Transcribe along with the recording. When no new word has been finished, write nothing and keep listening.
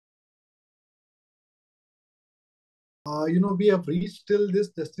we have reached till this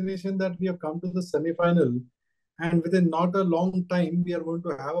destination that we have come to the semi-final, and within not a long time, we are going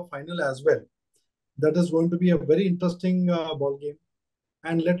to have a final as well. That is going to be a very interesting ball game.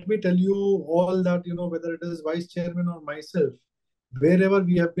 And let me tell you all that, whether it is vice chairman or myself, wherever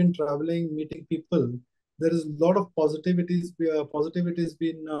we have been traveling, meeting people, there is a lot of positivities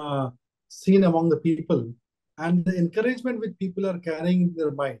been seen among the people. And the encouragement which people are carrying in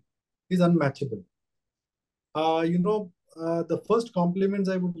their mind is unmatchable. The first compliments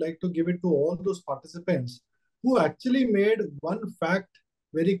I would like to give it to all those participants who actually made one fact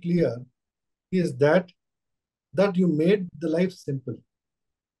very clear is that you made the life simple,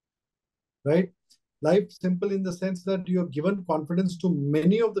 right? Life simple in the sense that you have given confidence to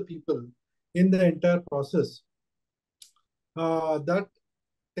many of the people in the entire process, that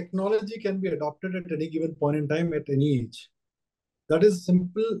technology can be adopted at any given point in time at any age. That is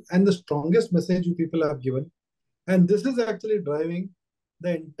simple and the strongest message you people have given. And this is actually driving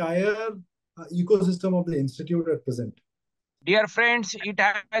the entire ecosystem of the institute at present. Dear friends, it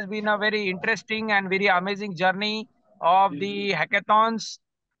has been a very interesting and very amazing journey of the hackathons.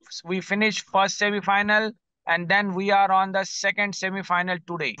 We finished first semi-final and then we are on the second semi-final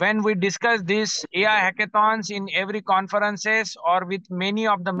today. When we discuss this AI hackathons in every conferences or with many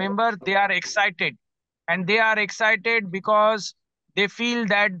of the members, they are excited. And they are excited because they feel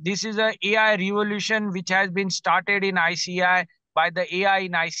that this is a AI revolution which has been started in ICAI by the AI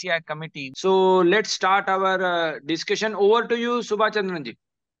in ICI committee. So let's start our discussion. Over to you, Subachandran ji.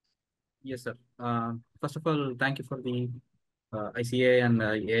 Yes, sir. First of all, thank you for the ICAI and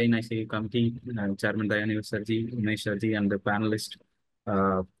AI in ICAI committee, Chairman Dayani Sarji, Umesh Sarji, and the panelists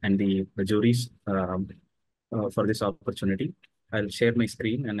and the juries for this opportunity. I'll share my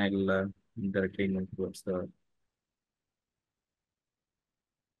screen and I'll directly move towards the.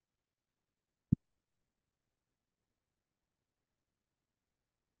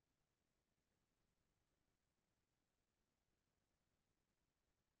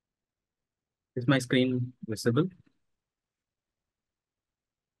 Is my screen visible?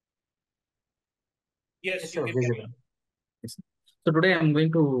 Yes, sir, visible. Yes. So today I'm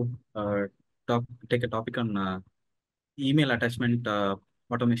going to take a topic on email attachment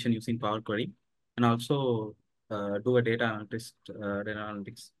automation using Power Query, and also do a data analytics,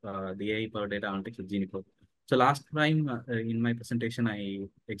 the AI power data analytics with Genie-Pro. So last time in my presentation, I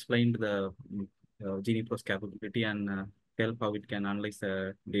explained the Genie-Pro's capability and help how it can analyze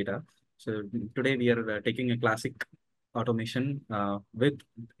the data. So today we are taking a classic automation with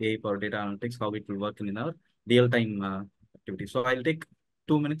AI power data analytics, how it will work in our real-time activity. So I'll take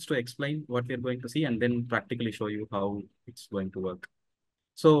 2 minutes to explain what we're going to see and then practically show you how it's going to work.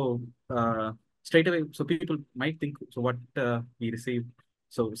 So straight away, so people might think, so what we receive.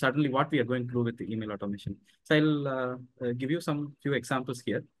 So certainly what we are going to do with the email automation. So I'll give you some few examples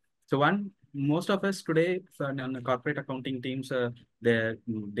here. So one, most of us today on the corporate accounting teams, the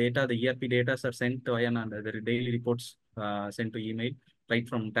data, the ERP data are sent to IAN and the daily reports sent to email. Right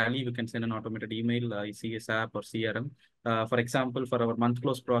from Tally, we can send an automated email, ICS app or CRM. For example, for our month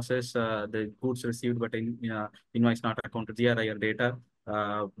close process, the goods received but invoice not accounted, GRIR data,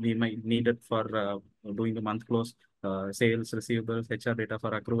 we might need it for doing the month close, sales, receivables, HR data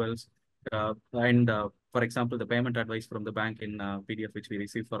for accruals, and for example, the payment advice from the bank in PDF, which we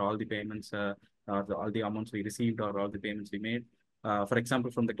receive for all the payments, all the amounts we received or all the payments we made. For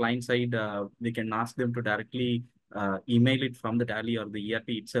example, from the client side, we can ask them to directly email it from the Tally or the ERP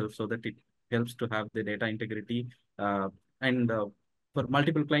itself so that it helps to have the data integrity. And for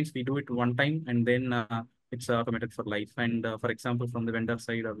multiple clients, we do it one time and then it's automated for life. And for example, from the vendor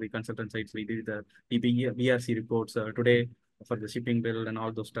side or the consultant sides, we do the BRC reports today for the shipping bill and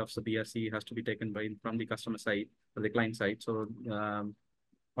all those stuff. So BRC has to be taken from the customer side or the client side. So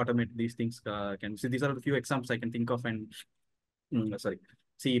automate these things can. So these are the few examples I can think of and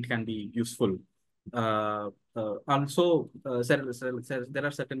see it can be useful. Also, there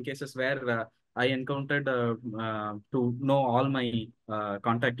are certain cases where I encountered to know all my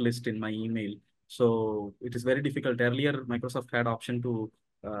contact list in my email. So it is very difficult. Earlier, Microsoft had option to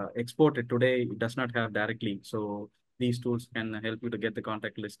export it. Today, it does not have directly. So these tools can help you to get the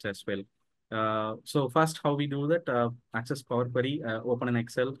contact list as well. So first, how we do that? Access Power Query, open an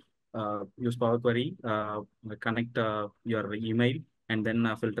Excel, use Power Query, connect your email, and then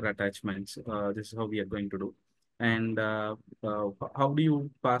filter attachments. This is how we are going to do. And how do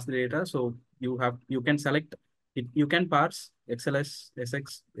you pass the data? So you can select it. You can parse XLS,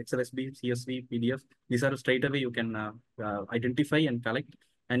 SX, XLSB, CSV, PDF. These are straight away you can identify and collect.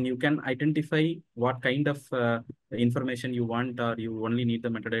 And you can identify what kind of information you want, or you only need the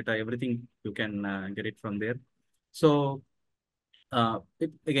metadata. Everything you can get it from there. So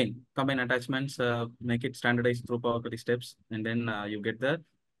again, combine attachments, make it standardized through Power Query steps, and then you get the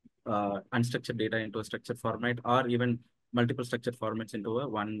unstructured data into a structured format, or even multiple structured formats into a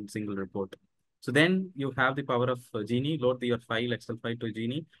one single report. So then you have the power of Genie, load your file, Excel file to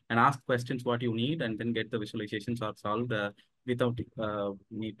Genie, and ask questions what you need, and then get the visualizations are solved without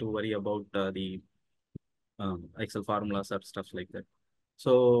need to worry about the Excel formulas or stuff like that.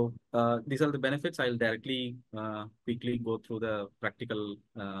 So these are the benefits. I'll directly quickly go through the practical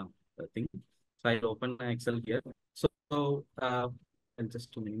thing. So I'll open Excel here. So I'll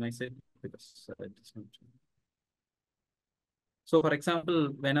just to minimize it because it's not. So for example,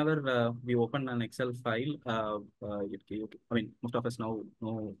 whenever we open an Excel file, I mean, most of us now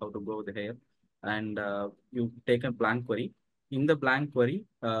know how to go there, and you take a blank query. In the blank query,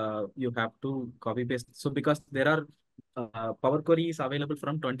 you have to copy paste. So because there are Power Query is available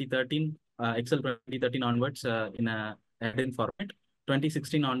from 2013, Excel 2013 onwards in a add-in format.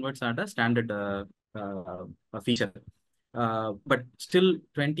 2016 onwards are the standard feature. But still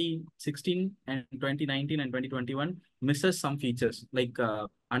 2016 and 2019 and 2021 misses some features. Like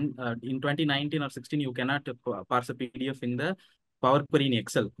in 2019 or 16, you cannot parse a PDF in the Power Query in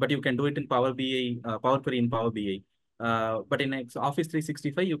Excel, but you can do it in Power BI, Power Query in Power BI. But in Office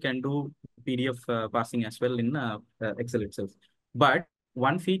 365, you can do PDF parsing as well in Excel itself. But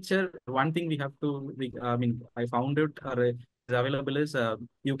one feature, one thing we have to, I mean, I found it or is available is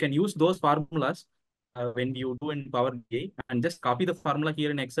you can use those formulas when you do in Power BI and just copy the formula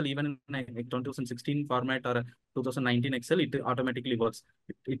here in Excel, even in a 2016 format or a 2019 Excel, it automatically works.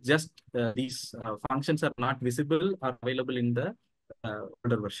 It just these functions are not visible or available in the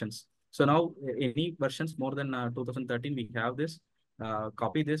older versions. So now any versions more than 2013, we have this.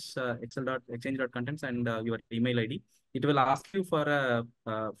 Copy this exchange.contents and your email ID. It will ask you for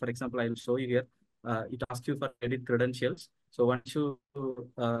for example, I will show you here. It asks you for edit credentials. So once you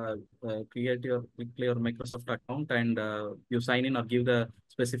create your Microsoft account and you sign in or give the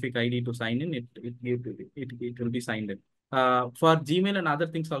specific ID to sign in, it will be signed in. For Gmail and other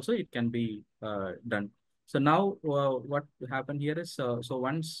things also, it can be done. So now what happened here is, so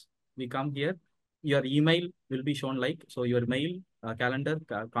once we come here, your email will be shown like, so your mail, calendar,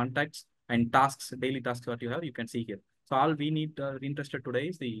 contacts, and tasks, daily tasks what you have, you can see here. So all we need interested today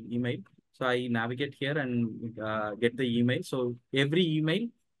is the email. So I navigate here and get the email. So every email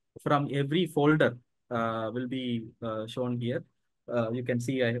from every folder will be shown here. You can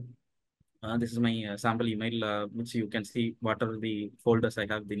see I have, this is my sample email, which you can see what are the folders I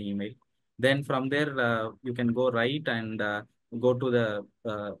have in email. Then from there, you can go right and go to the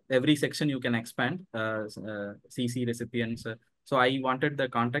every section you can expand, CC recipients. So I wanted the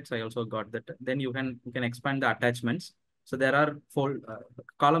contacts. I also got that. Then you can expand the attachments. So there are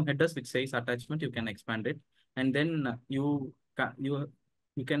column headers which says attachment. You can expand it, and then you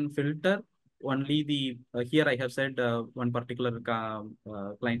can filter only the here I have said one particular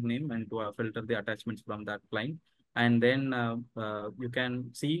client name and to filter the attachments from that client, and then you can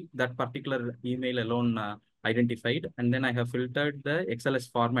see that particular email alone identified, and then I have filtered the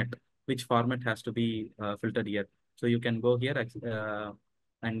XLS format, which format has to be filtered here. So you can go here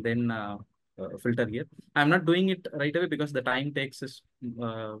and then filter here. I'm not doing it right away because the time takes is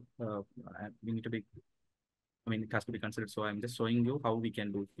we need to be, I mean, it has to be considered. So I'm just showing you how we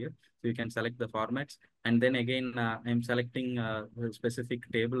can do here. So you can select the formats, and then again, I'm selecting specific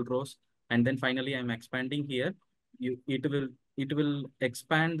table rows, and then finally I'm expanding here. It will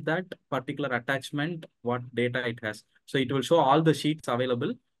expand that particular attachment, what data it has. So it will show all the sheets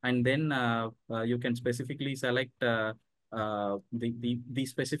available, and then you can specifically select the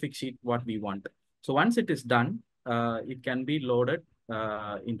specific sheet what we want. So once it is done, it can be loaded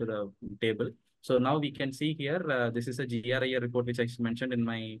into the table. So now we can see here, this is a GRIA report, which I mentioned in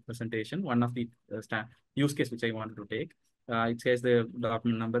my presentation, one of the use case which I wanted to take. It says the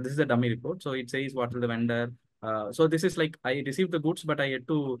document number. This is a dummy report. So it says what is the vendor. So this is like, I received the goods, but I had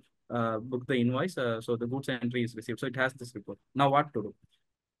to book the invoice. So the goods entry is received. So it has this report. Now what to do?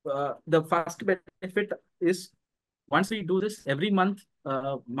 The first benefit is once we do this every month,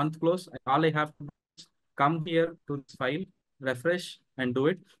 month close, all I have to do is come here to this file, refresh and do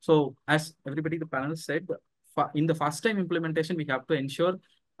it. So as everybody, the panel said, in the first time implementation, we have to ensure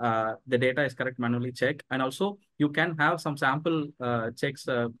the data is correct, manually check. And also you can have some sample checks,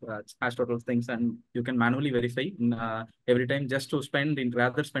 hash total things, and you can manually verify every time just to spend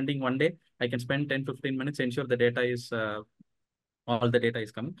rather spending one day, I can spend 10-15 minutes, ensure the data is, all the data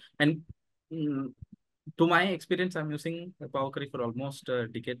is coming. And to my experience, I'm using Power Query for almost a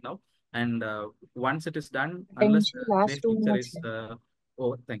decade now. And once it is done, unless the great feature is,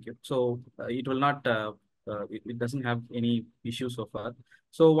 oh, thank you. So it will not it doesn't have any issues so far.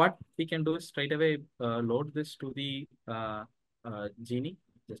 So what we can do is straight away load this to the Genie.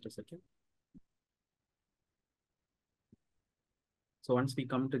 Just a second. So once we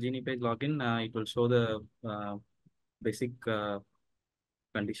come to Genie page login, it will show the basic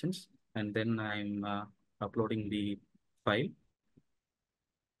conditions, and then I'm uploading the file.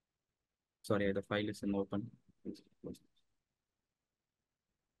 Sorry, the file is in open.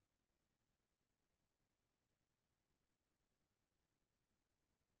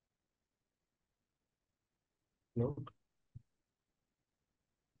 Load.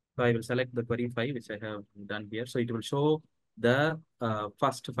 So I will select the query 5, which I have done here. So it will show the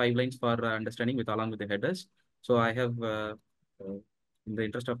first 5 lines for understanding along with the headers. So I have, in the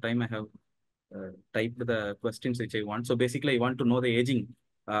interest of time, I have typed the questions which I want. So basically, I want to know the aging.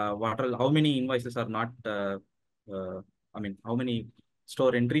 How many invoices are not, how many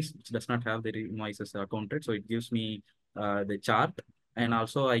store entries which does not have the invoices counted. So it gives me the chart, and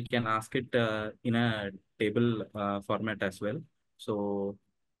also I can ask it in a table format as well. So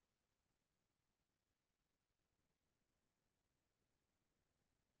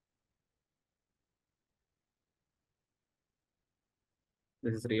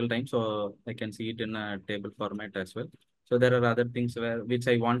this is real time, so I can see it in a table format as well. So there are other things which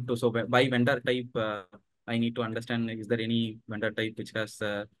I want to. So by vendor type, I need to understand, is there any vendor type which has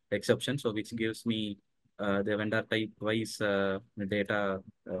exception? So which gives me the vendor type wise data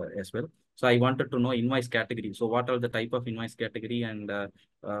as well. So I wanted to know invoice category. So what are the type of invoice category, and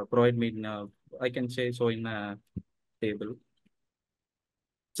provide me I can say so in a table.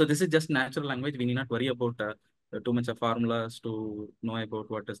 So this is just natural language. We need not worry about too much of formulas to know about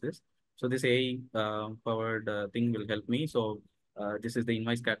what is this. So this AI powered thing will help me. So this is the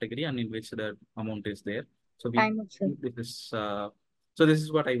invoice category, and in which the amount is there. So this is so this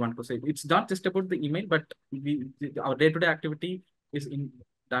is what I want to say. It's not just about the email, but our day-to-day activity is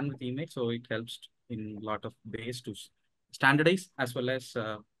done with email. So it helps in a lot of ways to standardize as well as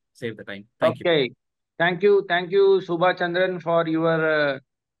save the time. Thank you. Thank you, Subachandran, for your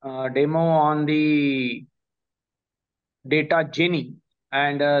demo on the data Genie.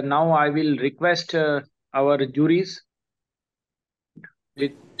 And now I will request our juries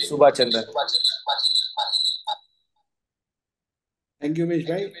with Subachandran. Thank you, Umesh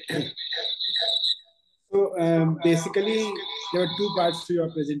bhai. So basically, there were 2 parts to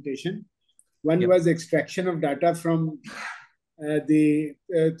your presentation. One was extraction of data from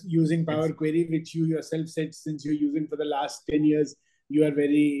using Power Query, which you yourself said, since you're using for the last 10 years, you are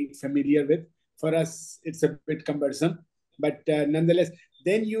very familiar with. For us, it's a bit cumbersome, but nonetheless,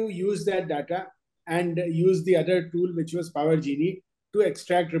 then you use that data and use the other tool, which was Power Genie, to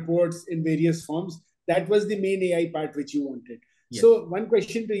extract reports in various forms. That was the main AI part which you wanted. Yes. So one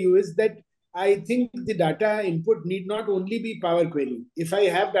question to you is that I think the data input need not only be Power Query. If I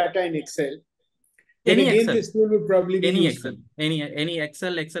have data in Excel, any again, Excel. This tool would probably be any useful. Excel, any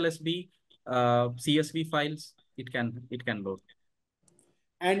Excel, XLSB, CSV files, it can load.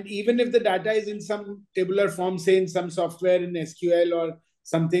 And even if the data is in some tabular form, say in some software in SQL or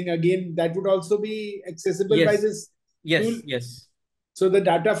something, again, that would also be accessible by this tool. Yes. So the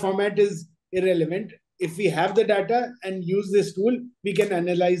data format is irrelevant. If we have the data and use this tool, we can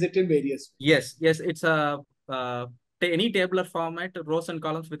analyze it in various ways. Yes, it's a any tabular format, rows and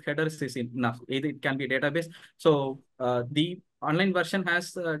columns with headers is enough. Either it can be database. So the online version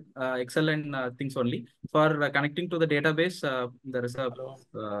has Excel and things only. For connecting to the database, there is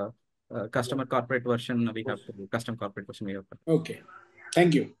a customer corporate version. We have to custom corporate version. We have to. Okay,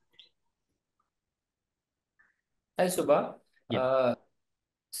 thank you. Hi, Subha. Yeah.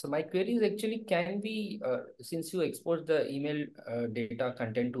 So my query is actually, can we, since you export the email data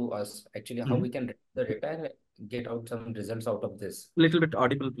content to us, actually how we can read the data and get out some results out of this? Little bit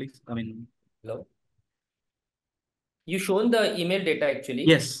audible, please. I mean, hello. You shown the email data actually.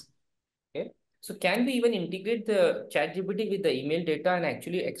 Yes. Okay. So can we even integrate the ChatGPT with the email data and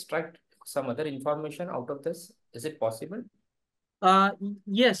actually extract some other information out of this? Is it possible?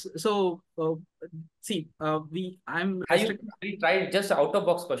 Yes. So see, I'm have you tried, just out of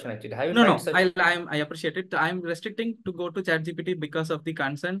box question actually, have you tried such? I appreciate it. I'm restricting to go to ChatGPT because of the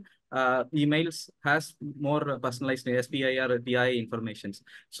concern emails has more personalized SPI or PI informations.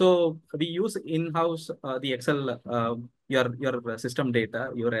 So we use in-house the Excel, your system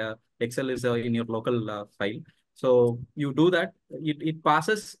data, your Excel is in your local file. So you do that, it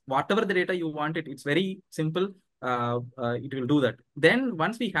passes whatever the data you want it. It's very simple. it will do that. Then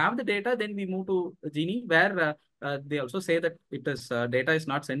once we have the data, then we move to Genie, where they also say that it is data is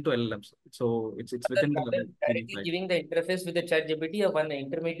not sent to LLMs. So it's within the Genie directly file. giving the interface with the chat GPT, one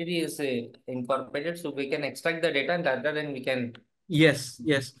intermediary is incorporated, so we can extract the data and rather than we can. Yes,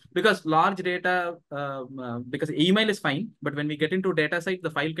 because large data, because email is fine, but when we get into data side,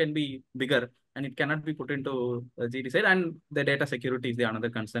 the file can be bigger and it cannot be put into GD side, and the data security is the another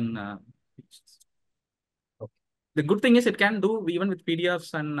concern. The good thing is it can do even with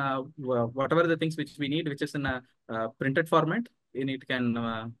PDFs and whatever the things which we need, which is in a printed format, in it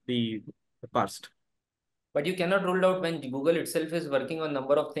can be parsed. But you cannot rule out when Google itself is working on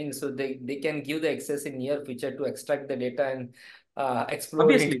number of things, so they can give the access in near future to extract the data and explore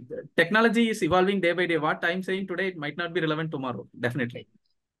Obviously, it. technology is evolving day by day. What I'm saying today, it might not be relevant tomorrow. Definitely.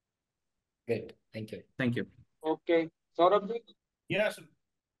 Great. Thank you. Thank you. Okay. Saurabh? Yeah, so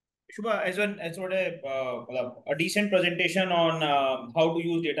Shubha, as what a decent presentation on how to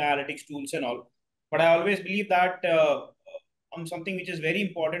use data analytics tools and all. But I always believe that on something which is very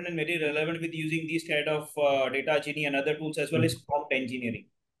important and very relevant with using these kind of data genie and other tools as well as prompt engineering.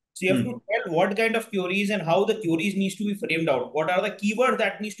 So you have to tell what kind of queries and how the queries needs to be framed out. What are the keywords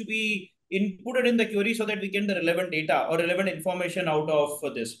that needs to be inputted in the query so that we get the relevant data or relevant information out of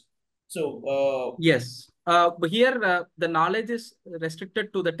this. So yes, but here the knowledge is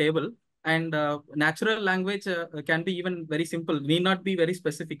restricted to the table, and natural language can be even very simple. Need not be very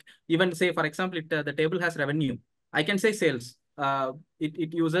specific. Even say, for example, the table has revenue. I can say sales.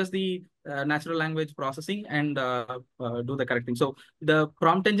 It uses the natural language processing and do the correcting. So the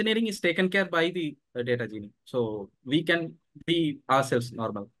prompt engineering is taken care by the data genie. So we can be ourselves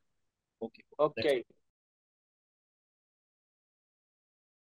normal. okay. Okay.